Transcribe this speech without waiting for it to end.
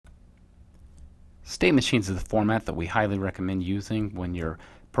State machines is the format that we highly recommend using when you're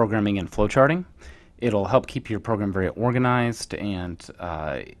programming and flowcharting. It'll help keep your program very organized, and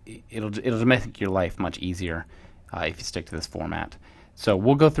it'll make your life much easier if you stick to this format. So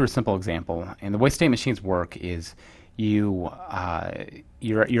we'll go through a simple example. And the way state machines work is you're at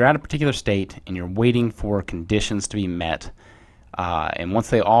a particular state and you're waiting for conditions to be met. And once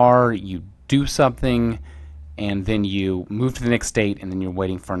they are, you do something, and then you move to the next state, and then you're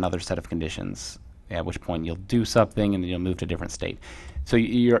waiting for another set of conditions. At which point you'll do something, and then you'll move to a different state. So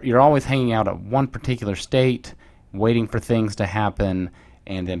you're always hanging out at one particular state, waiting for things to happen,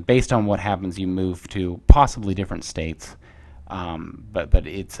 and then based on what happens, you move to possibly different states. But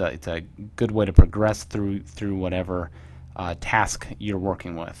it's a good way to progress through whatever task you're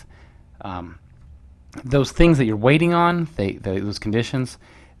working with. Those things that you're waiting on, those conditions,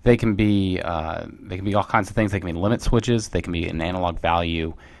 they can be all kinds of things. They can be limit switches. They can be an analog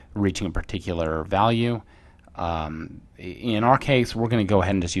value reaching a particular value. In our case, we're going to go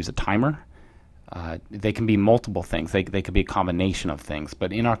ahead and just use a timer. They can be multiple things. They could be a combination of things,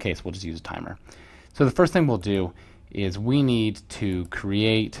 but in our case, we'll just use a timer. So the first thing we'll do is we need to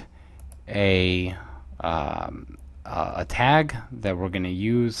create a tag that we're going to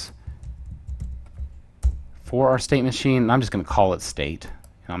use for our state machine. And I'm just going to call it state,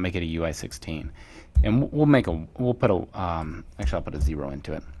 and I'll make it a UI16. And I'll put a 0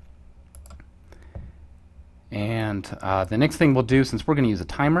 into it. And the next thing we'll do, since we're going to use a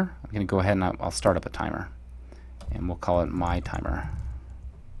timer, I'm going to go ahead and I'll start up a timer. And we'll call it my timer.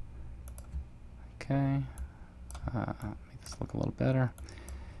 Okay. Make this look a little better.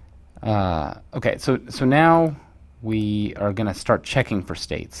 Okay, so now we are going to start checking for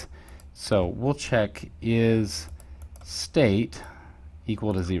states. So we'll check, is state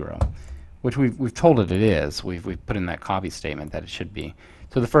equal to 0? Which we've told it is. We've put in that copy statement that it should be.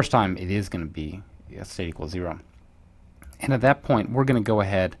 So the first time it is going to be state equals 0. And at that point, we're going to go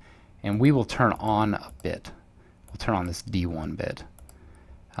ahead and we will turn on a bit. We'll turn on this D1 bit.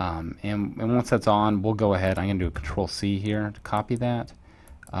 And once that's on, we'll go ahead. I'm going to do a Control C here to copy that.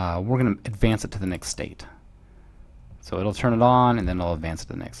 We're going to advance it to the next state. So it'll turn it on, and then it'll advance it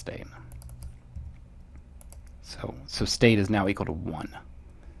to the next state. So state is now equal to 1.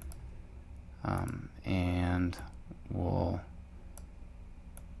 And we'll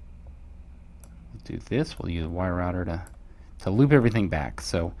do this. We'll use a wire router to loop everything back.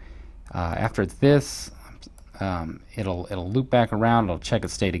 So after this, it'll loop back around. It'll check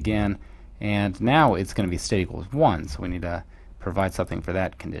its state again, and now it's going to be state equals 1. So we need to provide something for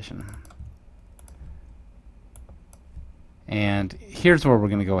that condition. And here's where we're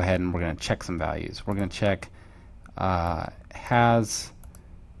going to go ahead and we're going to check some values. We're going to check has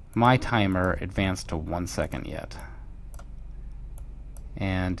my timer advanced to 1 second yet.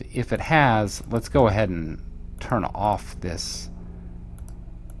 And if it has, let's go ahead and turn off this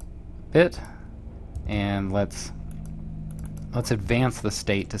bit, and let's advance the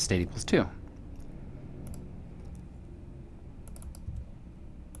state to state equals 2.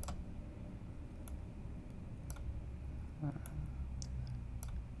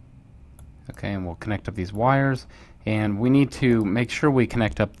 Okay, and we'll connect up these wires, and we need to make sure we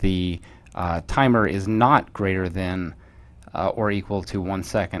connect up the timer is not greater than or equal to 1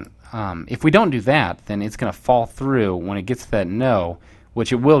 second. If we don't do that, then it's going to fall through when it gets to that no,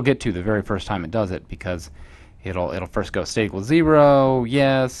 which it will get to the very first time it does it, because it'll first go state equals 0,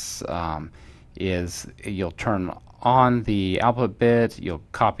 yes, you'll turn on the output bit, you'll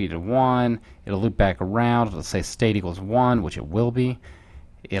copy to 1, it'll loop back around, it'll say state equals 1, which it will be.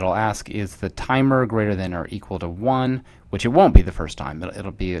 It'll ask, is the timer greater than or equal to 1, which it won't be the first time.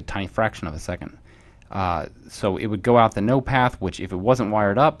 It'll be a tiny fraction of a second. So it would go out the no path, which if it wasn't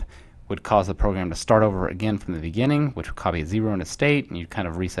wired up, would cause the program to start over again from the beginning, which would copy 0 into state, and you'd kind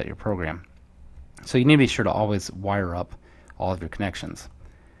of reset your program. So you need to be sure to always wire up all of your connections.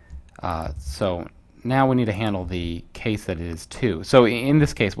 So now we need to handle the case that it is 2. So in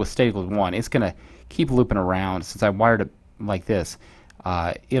this case, with state equals 1, it's going to keep looping around. Since I wired it like this,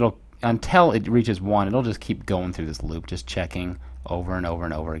 until it reaches 1, it'll just keep going through this loop, just checking over and over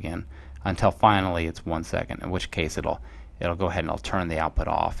and over again until finally it's 1 second, in which case it'll go ahead and it'll turn the output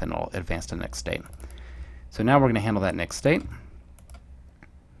off and it'll advance to the next state. So now we're going to handle that next state,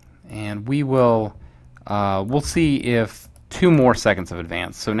 and we'll see if 2 more seconds of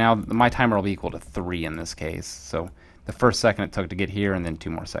advance. So now my timer will be equal to 3 in this case. So the first second it took to get here, and then 2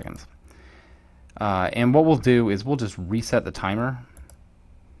 more seconds. And what we'll do is we'll just reset the timer,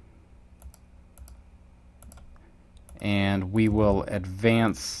 and we will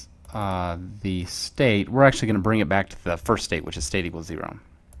advance the state. We're actually going to bring it back to the first state, which is state equals 0.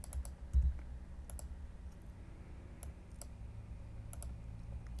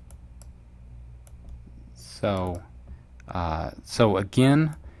 So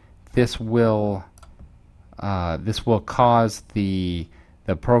again, this will cause the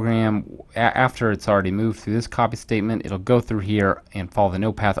program, after it's already moved through this copy statement, it'll go through here and follow the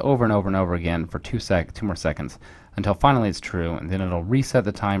no path over and over and over again for 2 more seconds until finally it's true, and then it'll reset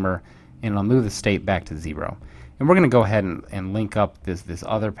the timer and it'll move the state back to 0. And we're going to go ahead and link up this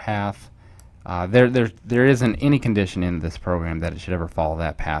other path. There isn't any condition in this program that it should ever follow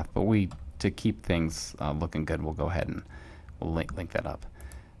that path, but to keep things looking good, we'll go ahead and we'll link that up.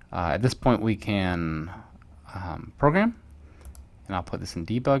 At this point we can program, and I'll put this in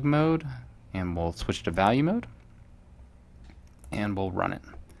debug mode, and we'll switch to value mode, and we'll run it.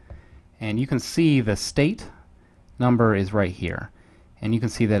 And you can see the state number is right here, and you can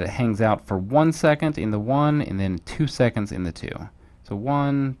see that it hangs out for 1 second in the 1 and then 2 seconds in the 2. So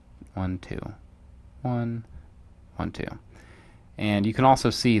 1, 1, 2, 1, 1, 2. And you can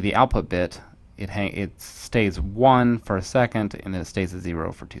also see the output bit, it stays 1 for a second and then it stays at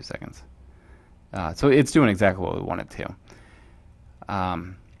 0 for 2 seconds. So it's doing exactly what we want it to.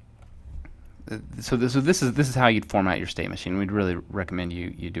 So this is how you'd format your state machine. We'd really recommend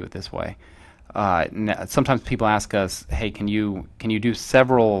you do it this way. Sometimes people ask us, hey, can you do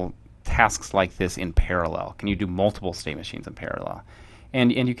several tasks like this in parallel? Can you do multiple state machines in parallel?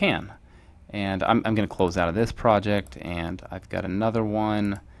 And you can. And I'm going to close out of this project, and I've got another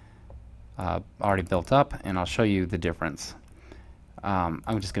one already built up, and I'll show you the difference.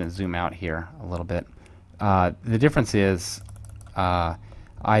 I'm just going to zoom out here a little bit. The difference is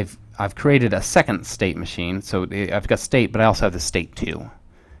I've created a second state machine, so I've got state, but I also have the state 2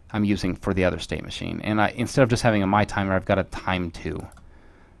 I'm using for the other state machine. And instead of just having a my timer, I've got a time 2.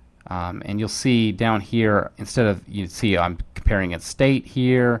 And you'll see down here, instead of, you see I'm comparing its state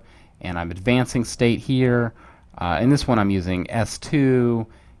here, and I'm advancing state here. In this one I'm using S2,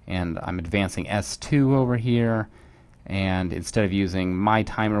 and I'm advancing S2 over here. And instead of using my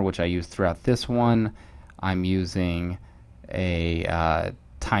timer, which I use throughout this one, I'm using a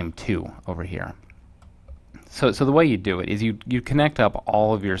time 2 over here. So the way you do it is you connect up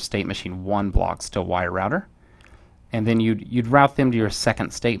all of your state machine 1 blocks to a wire router, and then you'd route them to your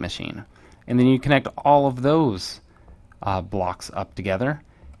second state machine, and then you connect all of those blocks up together,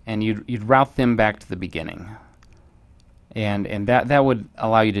 and you'd route them back to the beginning. And that would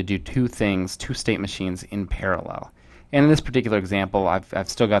allow you to do 2 things, 2 state machines in parallel. And in this particular example, I've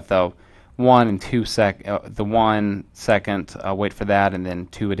still got the 1 and 2 the 1 second, wait for that, and then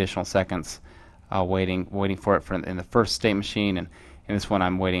 2 additional seconds waiting for it in the first state machine. And in this one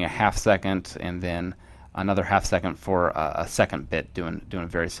I'm waiting a half second and then another half second for a second bit, doing a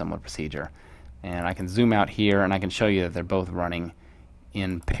very similar procedure. And I can zoom out here and I can show you that they're both running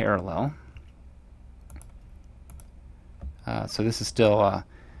in parallel. So this is still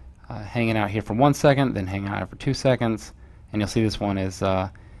hanging out here for 1 second, then hanging out for 2 seconds, and you'll see this one is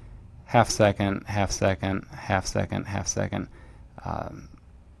half second, half second, half second, half second.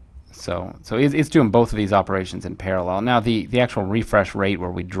 So it's doing both of these operations in parallel. Now the actual refresh rate,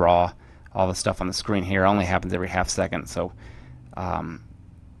 where we draw all the stuff on the screen here, only happens every half second. So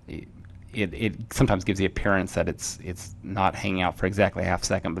it sometimes gives the appearance that it's not hanging out for exactly half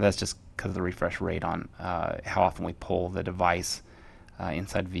second, but that's just because of the refresh rate on how often we pull the device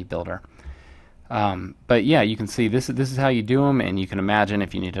inside vBuilder. But yeah, you can see this is how you do them, and you can imagine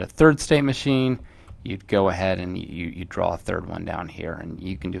if you needed a third state machine, you'd go ahead and you draw a third one down here, and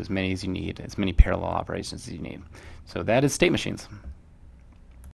you can do as many as you need, as many parallel operations as you need. So that is state machines.